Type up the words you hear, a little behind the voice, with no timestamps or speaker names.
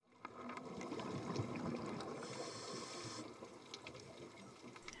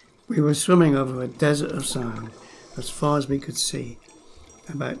We were swimming over a desert of sand as far as we could see,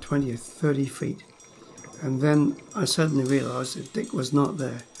 about 20 or 30 feet. And then I suddenly realised that Dick was not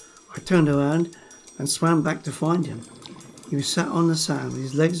there. I turned around and swam back to find him. He was sat on the sand with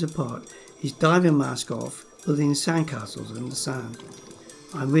his legs apart, his diving mask off, building sandcastles in the sand.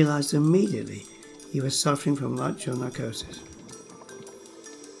 I realised immediately he was suffering from lateral narcosis.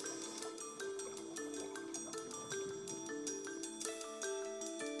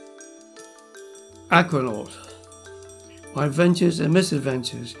 Aquanaut. My adventures and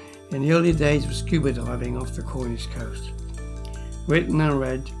misadventures in the early days of scuba diving off the Cornish coast. Written and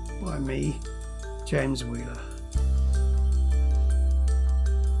read by me, James Wheeler.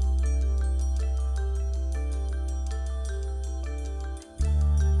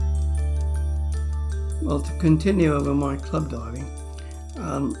 Well, to continue over my club diving,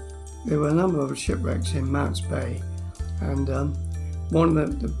 there were a number of shipwrecks in Mounts Bay, and one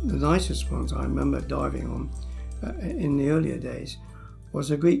of the nicest ones I remember diving on in the earlier days was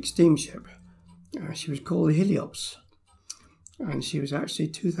a Greek steamship. She was called Heleopes, and she was actually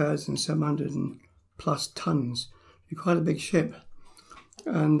 2,700 plus tons. Quite a big ship.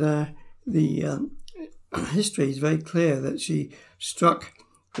 And the history is very clear that she struck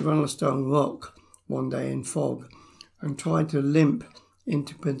the Stone Rock one day in fog and tried to limp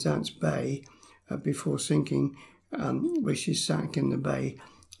into Penzance Bay before sinking, where she sank in the bay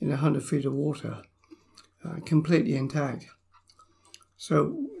in 100 feet of water, completely intact.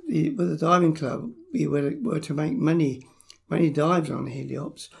 So with the diving club, we were to make many dives on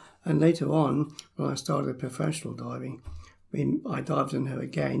Heleopes, and later on, when I started professional diving, I dived on her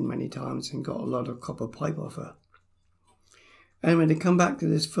again many times and got a lot of copper pipe off her. Anyway, to come back to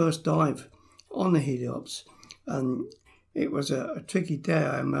this first dive on the Heleopes, it was a tricky day.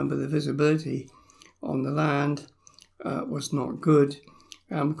 I remember the visibility on the land was not good.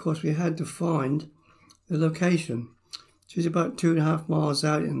 Of course, we had to find the location. She was about 2.5 miles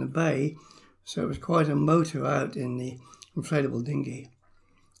out in the bay, so it was quite a motor out in the inflatable dinghy.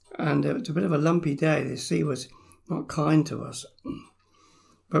 And it was a bit of a lumpy day. The sea was not kind to us.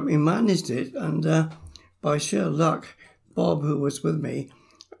 But we managed it, and by sheer luck, Bob, who was with me,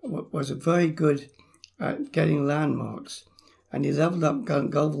 was very good at getting landmarks. And he levelled up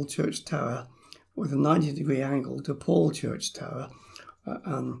Gulville Church Tower with a 90-degree angle to Paul Church Tower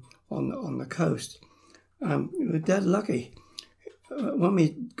on the coast. We were dead lucky. When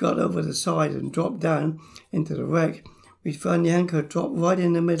we got over the side and dropped down into the wreck, we found the anchor dropped right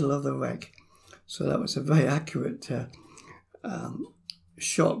in the middle of the wreck. So that was a very accurate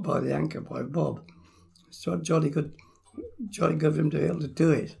shot by the anchor by Bob. So jolly good of him to be able to do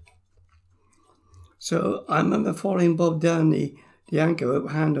it. So I remember following Bob down the anchor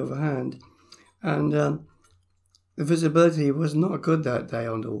hand over hand, and the visibility was not good that day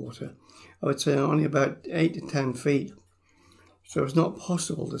underwater. I would say only about 8 to 10 feet. So it was not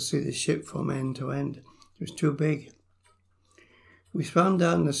possible to see the ship from end to end. It was too big. We swam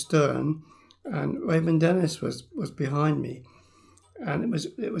down the stern, and Raymond Dennis was behind me. And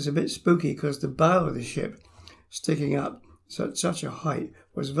it was a bit spooky because the bow of the ship sticking up at such a height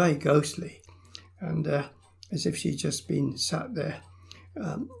was very ghostly. And as if she'd just been sat there,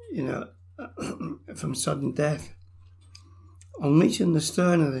 from sudden death. On reaching the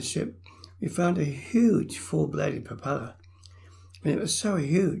stern of the ship, we found a huge four-bladed propeller. I mean, it was so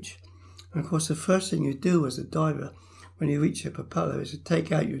huge. And of course, the first thing you do as a diver when you reach a propeller is to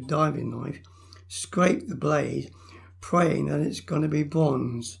take out your diving knife, scrape the blade, praying that it's going to be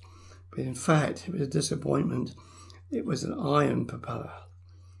bronze. But in fact, it was a disappointment. It was an iron propeller.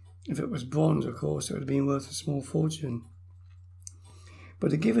 If it was bronze, of course, it would have been worth a small fortune.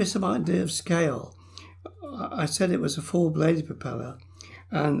 But to give you some idea of scale, I said it was a four-bladed propeller,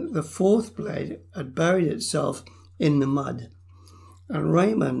 and the fourth blade had buried itself in the mud. And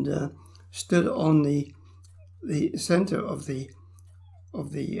Raymond stood on the centre of the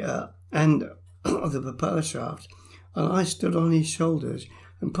end of the propeller shaft, and I stood on his shoulders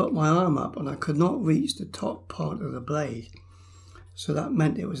and put my arm up, and I could not reach the top part of the blade. So that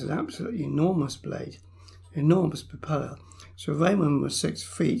meant it was an absolutely enormous blade, enormous propeller. So Raymond was 6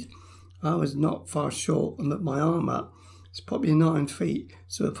 feet. I was not far short, and put my arm up. It's probably 9 feet,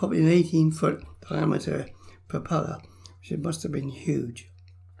 so probably an 18-foot diameter propeller, which it must have been huge.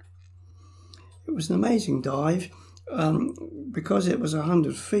 It was an amazing dive. Because it was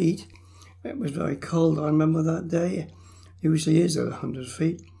 100 feet, it was very cold. I remember that day. It usually is at 100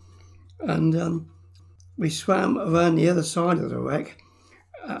 feet. And we swam around the other side of the wreck,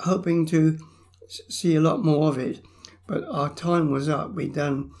 hoping to see a lot more of it. But our time was up. We'd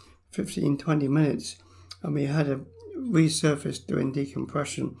done 15, 20 minutes, and we had resurfaced during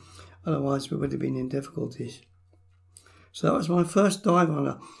decompression, otherwise we would have been in difficulties. So that was my first dive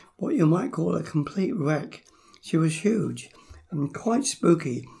on what you might call a complete wreck. She was huge and quite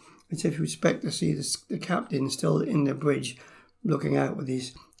spooky, as if you expect to see the captain still in the bridge looking out with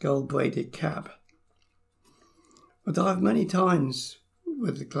his gold-braided cap. I dived many times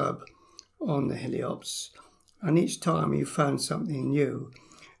with the club on the Heleopes, and each time we found something new.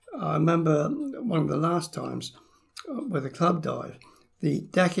 I remember one of the last times with a club dive, the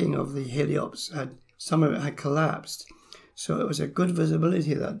decking of the Heleopes some of it had collapsed, so it was a good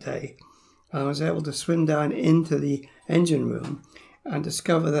visibility that day, and I was able to swim down into the engine room and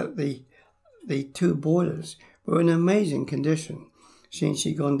discover that the two boilers were in amazing condition since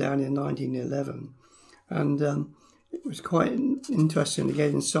she'd gone down in 1911, and it was quite interesting to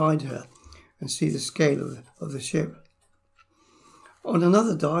get inside her and see the scale of the ship. On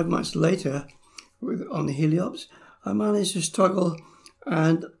another dive much later on the Heleopes, I managed to struggle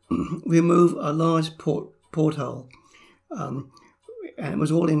and remove a large porthole, and it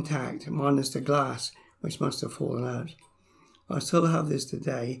was all intact, minus the glass, which must have fallen out. I still have this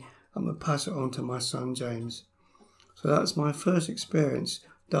today, and will pass it on to my son James. So that's my first experience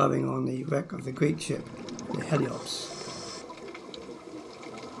diving on the wreck of the Greek ship, the Heleopes.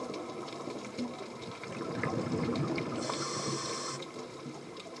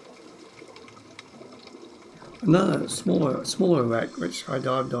 Another smaller wreck, which I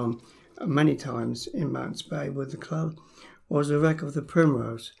dived on many times in Mounts Bay with the club, was the wreck of the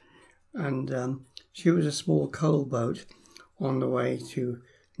Primrose, and she was a small coal boat on the way to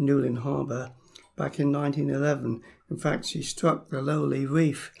Newlyn Harbour back in 1911. In fact, she struck the Low Lee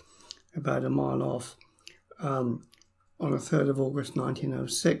Reef about a mile off on the 3rd of August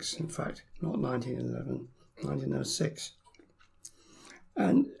 1906, in fact, not 1911, 1906.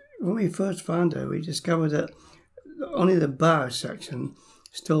 And when we first found her, we discovered that only the bow section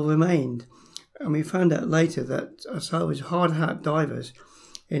still remained. And we found out later that salvage hard hat divers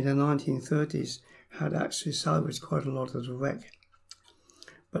in the 1930s had actually salvaged quite a lot of the wreck.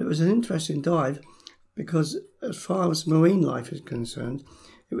 But it was an interesting dive because as far as marine life is concerned,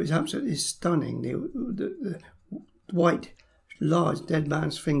 it was absolutely stunning. The white, large dead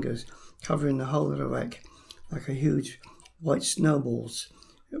man's fingers covering the whole of the wreck like a huge white snowballs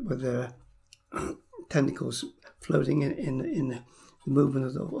with their tentacles floating in the movement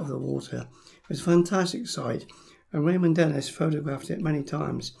of the water. It was a fantastic sight, and Raymond Dennis photographed it many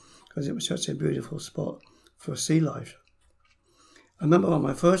times because it was such a beautiful spot for sea life. I remember on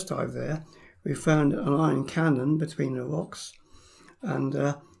my first dive there, we found an iron cannon between the rocks,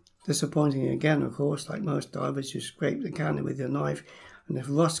 and disappointing again, of course, like most divers, you scrape the cannon with your knife, and if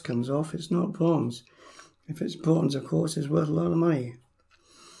rust comes off, it's not bronze. If it's bronze, of course, it's worth a lot of money.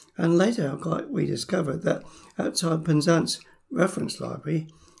 And later we discovered that outside Penzance reference library,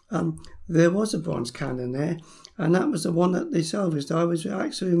 there was a bronze cannon there, and that was the one that the salvage divers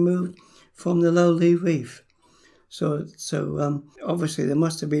actually removed from the Low Lee Reef. So obviously there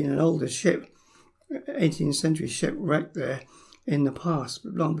must have been an older ship, 18th century shipwreck there in the past,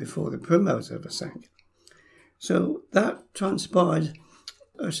 long before the Primrose ever sank. So that transpired,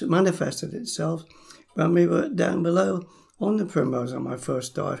 manifested itself when we were down below on the Primrose on my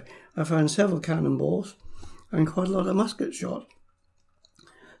first dive. I found several cannonballs and quite a lot of musket shot.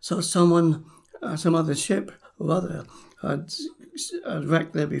 So some other ship or other had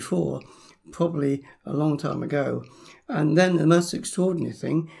wrecked there before, probably a long time ago. And then the most extraordinary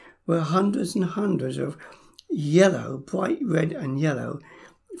thing were hundreds and hundreds of yellow, bright red and yellow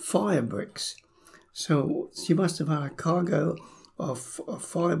fire bricks. So she must have had a cargo of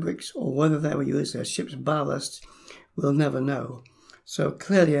fire bricks, or whether they were used as ship's ballast, we'll never know. So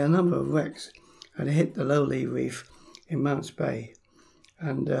clearly a number of wrecks had hit the Low Lee Reef in Mounts Bay,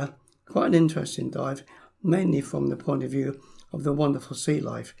 and quite an interesting dive, mainly from the point of view of the wonderful sea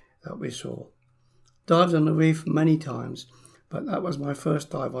life that we saw. Dived on the reef many times, but that was my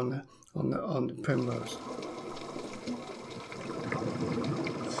first dive on the Primrose.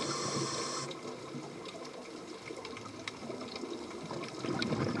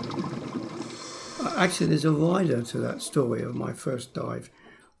 Actually, there's a rider to that story of my first dive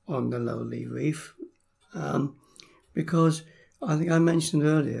on the Low Lee Reef, because I think I mentioned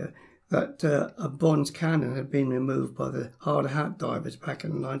earlier that a bronze cannon had been removed by the hard hat divers back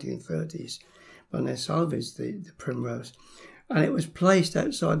in the 1930s when they salvaged the Primrose, and it was placed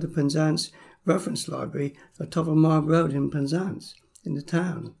outside the Penzance reference library at the top of Marg Road in Penzance, in the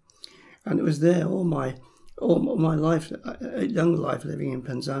town. And it was there all my life, young life living in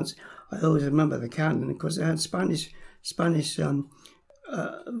Penzance. I always remember the cannon because it had Spanish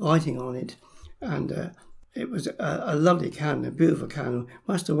writing on it, and it was a lovely cannon, a beautiful cannon,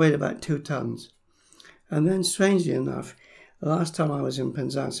 must have weighed about 2 tons. And then, strangely enough, the last time I was in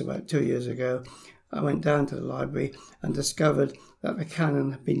Penzance about 2 years ago, I went down to the library and discovered that the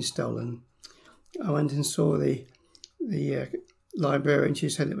cannon had been stolen. I went and saw the librarian. She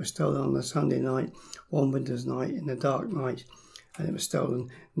said it was stolen on a Sunday night, one winter's night, in a dark night, and it was stolen,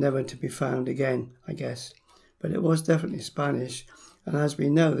 never to be found again, I guess. But it was definitely Spanish, and as we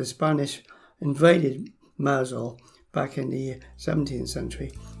know, the Spanish invaded Mosul back in the 17th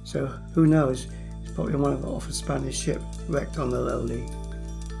century, so who knows, it's probably one of a Spanish ship wrecked on the Low Lee.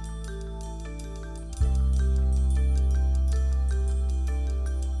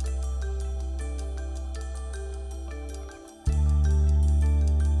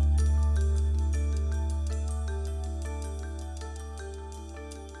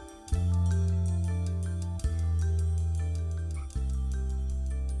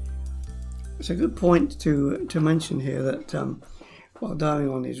 It's a good point to mention here that while diving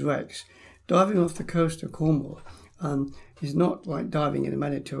on these wrecks, diving off the coast of Cornwall is not like diving in the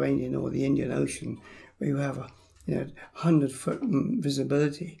Mediterranean or the Indian Ocean, where you have a 100-foot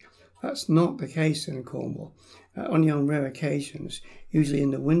visibility. That's not the case in Cornwall. Only on rare occasions, usually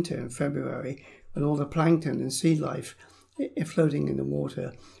in the winter in February, when all the plankton and sea life floating in the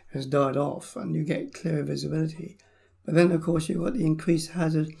water has died off and you get clear visibility. But then, of course, you've got the increased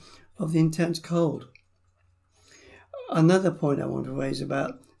hazard of the intense cold. Another point I want to raise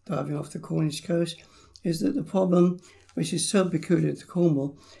about diving off the Cornish coast is that the problem, which is so peculiar to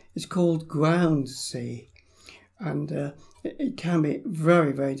Cornwall, is called ground sea. And it can be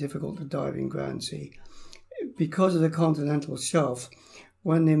very, very difficult to dive in ground sea. Because of the continental shelf,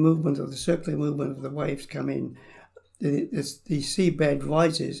 when the circular movement of the waves come in, the seabed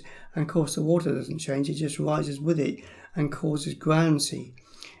rises, and of course the water doesn't change, it just rises with it and causes ground sea.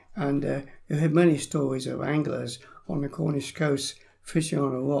 And you heard many stories of anglers on the Cornish coast fishing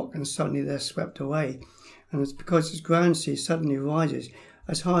on a rock and suddenly they're swept away. And it's because this ground sea suddenly rises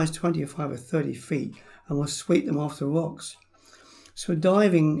as high as 25 or 30 feet and will sweep them off the rocks. So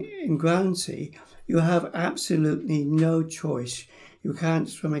diving in ground sea, you have absolutely no choice. You can't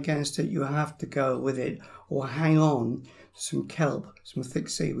swim against it, you have to go with it or hang on to some kelp, some thick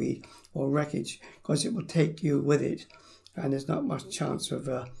seaweed or wreckage, because it will take you with it. And there's not much chance of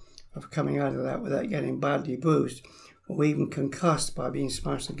coming out of that without getting badly bruised or even concussed by being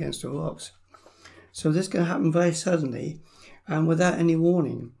smashed against the rocks. So this can happen very suddenly and without any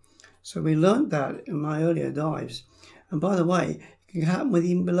warning. So we learnt that in my earlier dives. And by the way, it can happen with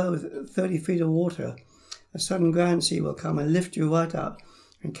even below 30 feet of water. A sudden ground sea will come and lift you right up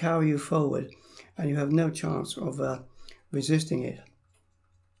and carry you forward, and you have no chance of resisting it.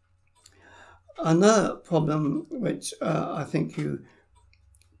 Another problem, which I think you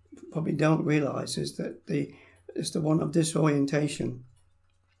probably don't realise, is that it's the one of disorientation.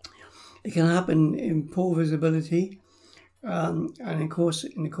 It can happen in poor visibility, and of course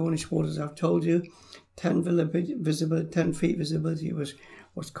in the Cornish waters, I've told you, 10 feet visibility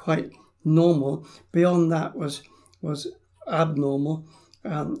was quite normal. Beyond that was abnormal,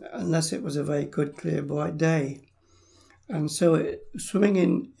 unless it was a very good, clear, bright day. And so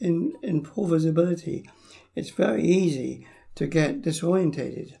swimming in poor visibility, it's very easy to get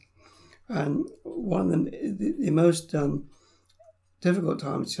disorientated. And one of the most difficult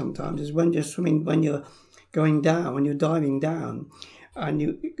times sometimes is when you're swimming, when you're going down, when you're diving down, and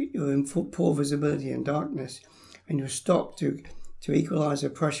you're in poor visibility and darkness, and you stop to equalize the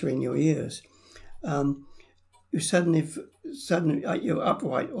pressure in your ears. You suddenly you're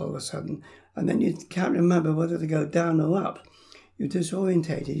upright all of a sudden, and then you can't remember whether to go down or up. You're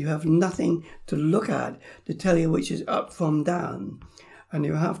disorientated. You have nothing to look at to tell you which is up from down, and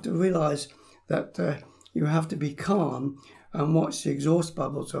you have to realize that you have to be calm and watch the exhaust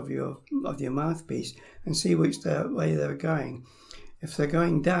bubbles of your mouthpiece and see which way they're going. If they're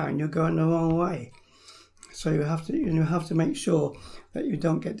going down, you're going the wrong way. So you have to make sure that you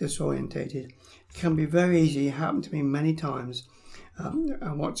don't get disorientated. It can be very easy. It happened to me many times.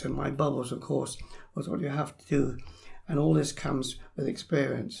 And watching my bubbles, of course, was what you have to do. And all this comes with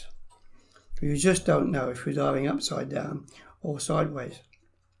experience. You just don't know if you're diving upside down or sideways.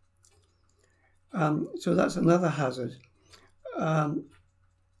 So that's another hazard.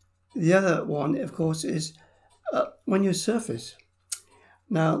 The other one, of course, is when you surface.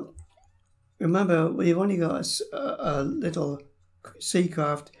 Now, remember, we've only got a little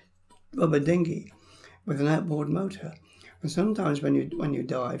seacraft rubber dinghy with an outboard motor. And sometimes when you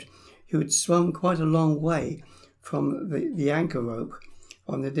dived, you would swim quite a long way from the anchor rope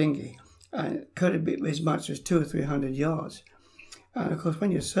on the dinghy. And it could be as much as 200 or 300 yards. And of course,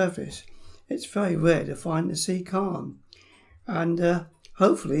 when you surface, it's very rare to find the sea calm. And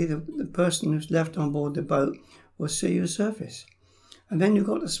hopefully the person who's left on board the boat will see you surface. And then you've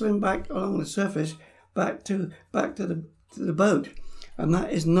got to swim back along the surface back to the boat. And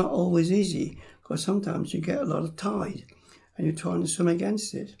that is not always easy, because sometimes you get a lot of tide and you're trying to swim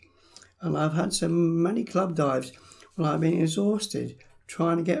against it. And I've had so many club dives when I've been exhausted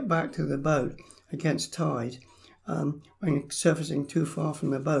trying to get back to the boat against tide when you're surfacing too far from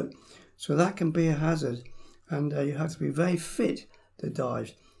the boat. So that can be a hazard, and you have to be very fit to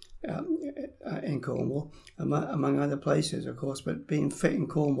dive in Cornwall, among other places, of course. But being fit in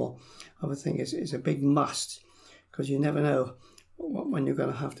Cornwall, I would think, is a big must, because you never know when you're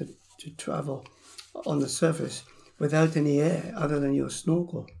going to have to travel on the surface without any air other than your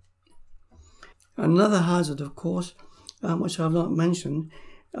snorkel. Another hazard, of course, which I've not mentioned,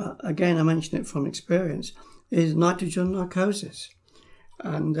 again I mention it from experience, is nitrogen narcosis.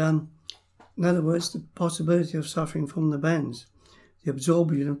 And in other words, the possibility of suffering from the bends, the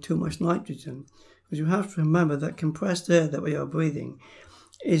absorption of too much nitrogen. Because you have to remember that compressed air that we are breathing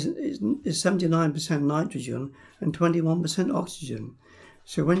is 79% nitrogen and 21% oxygen.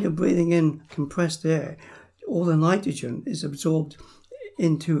 So when you're breathing in compressed air, all the nitrogen is absorbed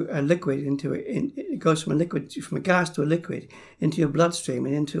into a liquid, it goes from a gas to a liquid, into your bloodstream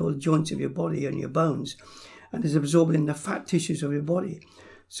and into all the joints of your body and your bones, and is absorbed in the fat tissues of your body.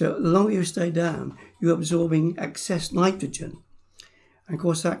 So the longer you stay down, you're absorbing excess nitrogen. And of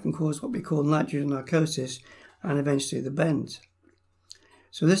course that can cause what we call nitrogen narcosis and eventually the bends.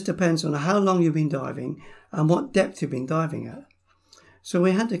 So this depends on how long you've been diving and what depth you've been diving at. So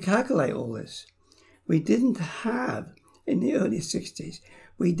we had to calculate all this. We didn't have, in the early 60s,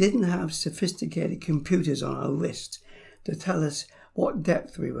 we didn't have sophisticated computers on our wrists to tell us what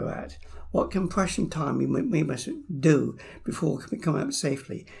depth we were at, what compression time we must do before we come up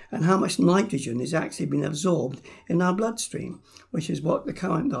safely, and how much nitrogen is actually being absorbed in our bloodstream, which is what the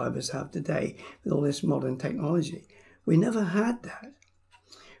current divers have today with all this modern technology. We never had that.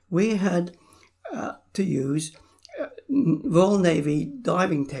 We had to use Royal Navy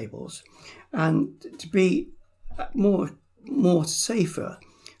diving tables, and to be more safer,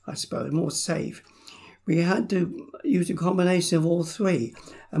 I suppose, more safe, we had to use a combination of all three: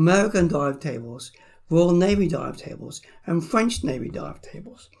 American dive tables, Royal Navy dive tables, and French Navy dive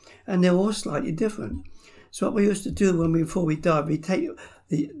tables. And they're all slightly different. So what we used to do before we dive, we take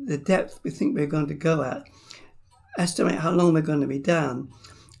the depth we think we're going to go at, estimate how long we're going to be down,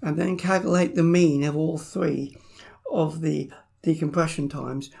 and then calculate the mean of all three of the decompression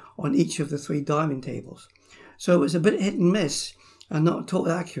times on each of the three diving tables. So it was a bit hit and miss and not at all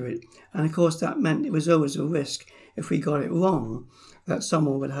accurate. And of course that meant it was always a risk, if we got it wrong, that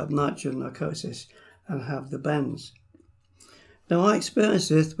someone would have nitrogen narcosis and have the bends. Now I experienced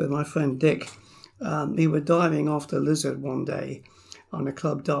this with my friend Dick. We were diving off the Lizard one day on a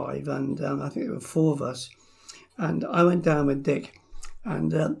club dive, and I think there were four of us. And I went down with Dick,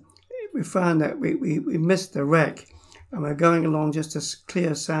 and we found that we missed the wreck, and we're going along just a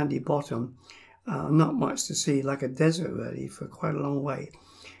clear sandy bottom, not much to see, like a desert really, for quite a long way.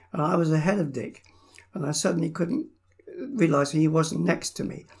 And I was ahead of Dick, and I suddenly couldn't realise he wasn't next to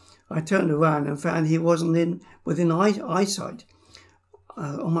me. I turned around and found he wasn't within eyesight.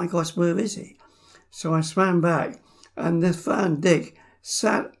 Oh my gosh, where is he? So I swam back, and then found Dick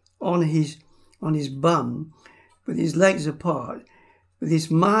sat on his bum with his legs apart, with his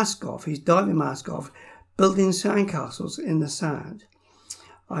mask off, his diving mask off, building sandcastles in the sand.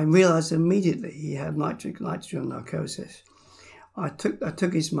 I realised immediately he had nitrogen narcosis. I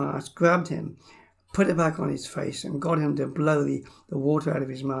took his mask, grabbed him, put it back on his face, and got him to blow the water out of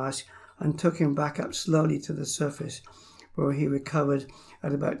his mask, and took him back up slowly to the surface, where he recovered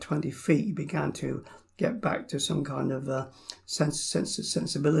at about 20 feet. He began to get back to some kind of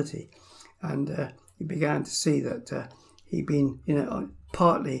sensibility, and he began to see that he'd been,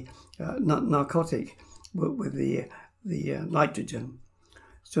 partly narcotic with the nitrogen.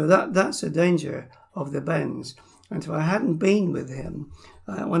 So that's the danger of the bends. And if I hadn't been with him,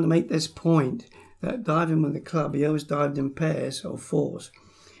 I want to make this point that diving with the club, he always dived in pairs or fours.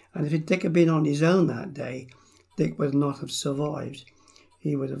 And if Dick had been on his own that day, Dick would not have survived.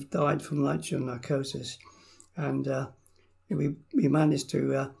 He would have died from nitrogen narcosis. And we managed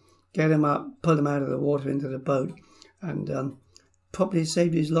to get him up, pull him out of the water into the boat, and probably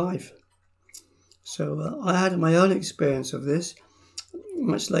saved his life. So I had my own experience of this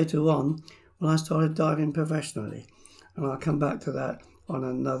much later on when I started diving professionally, and I'll come back to that on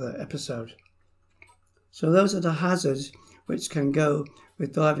another episode. So those are the hazards which can go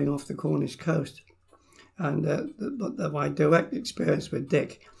with diving off the Cornish coast, and my direct experience with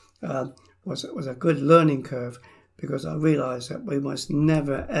Dick was a good learning curve, because I realised that we must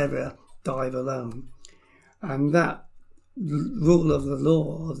never ever dive alone. And that rule of the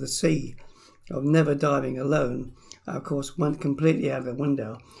law of the sea, of never diving alone, of course went completely out of the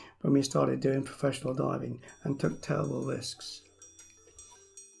window when we started doing professional diving and took terrible risks.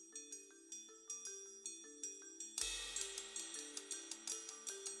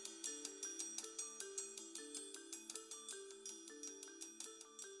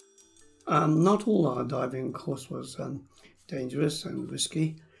 Not all our diving, of course, was dangerous and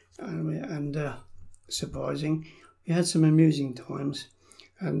risky and surprising. We had some amusing times,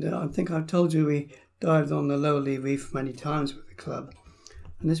 and I think I've told you we dived on the Low Lee Reef many times with the club.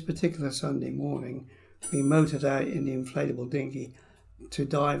 And this particular Sunday morning, we motored out in the inflatable dinghy to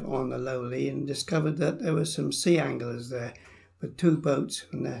dive on the Low Lee and discovered that there were some sea anglers there with 2 boats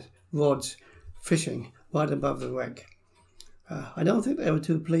and their rods fishing right above the wreck. I don't think they were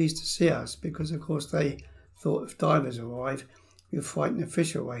too pleased to see us, because of course they thought if divers arrive, we'd frighten the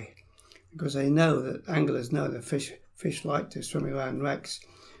fish away, because they know that anglers know that fish like to swim around wrecks,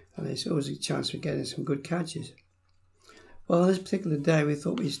 and there's always a chance of getting some good catches. Well, this particular day we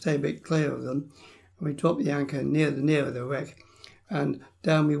thought we'd stay a bit clear of them, and we dropped the anchor nearer the wreck, and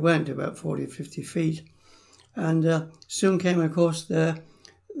down we went about 40 or 50 feet, and soon came across their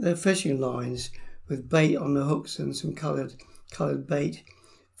fishing lines with bait on the hooks and some coloured bait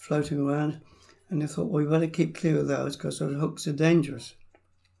floating around, and I thought, well, we better keep clear of those because those hooks are dangerous.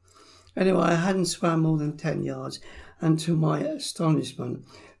 Anyway, I hadn't swam more than 10 yards, and to my astonishment,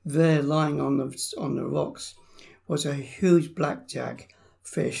 there lying on the rocks was a huge blackjack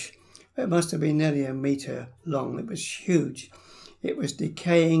fish. It must have been nearly a metre long. It was huge. It was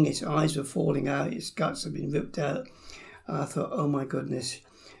decaying, its eyes were falling out, its guts had been ripped out. And I thought, oh my goodness,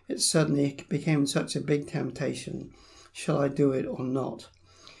 it suddenly became such a big temptation. Shall I do it or not?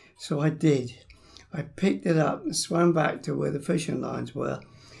 So I did. I picked it up and swam back to where the fishing lines were,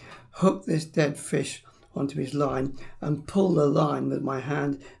 hooked this dead fish onto his line and pulled the line with my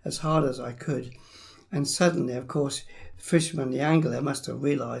hand as hard as I could. And suddenly, of course, the fisherman, the angler, must have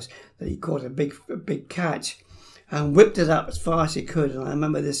realised that he caught a big catch and whipped it up as far as he could. And I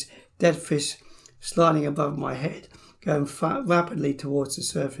remember this dead fish sliding above my head, going rapidly towards the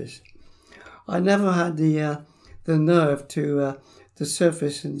surface. I never had the nerve to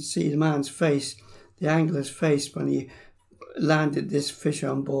surface and see the man's face, the angler's face, when he landed this fish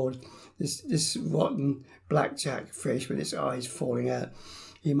on board, this rotten blackjack fish with its eyes falling out.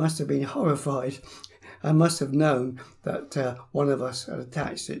 He must have been horrified and must have known that one of us had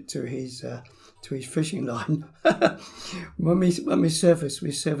attached it to his fishing line. When we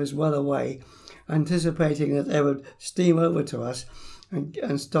surfaced well away, anticipating that they would steam over to us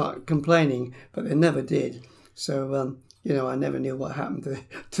and start complaining, but they never did. So, I never knew what happened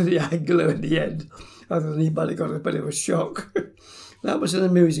to the angler in the end, other than he might have got a bit of a shock. That was an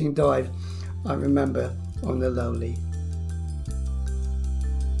amusing dive, I remember, on the Low Lee.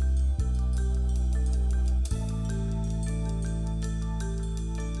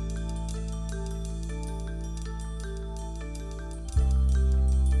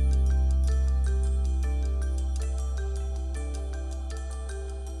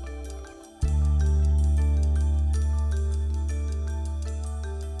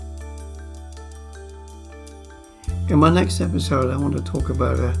 In my next episode, I want to talk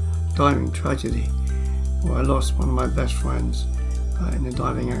about a diving tragedy where I lost one of my best friends in a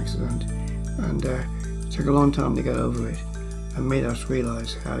diving accident, and it took a long time to get over it and made us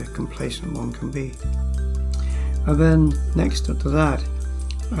realise how complacent one can be. And then next to that,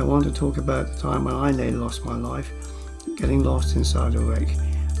 I want to talk about the time when I nearly lost my life, getting lost inside a wreck,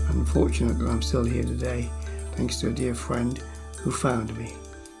 and fortunate that I'm still here today, thanks to a dear friend who found me.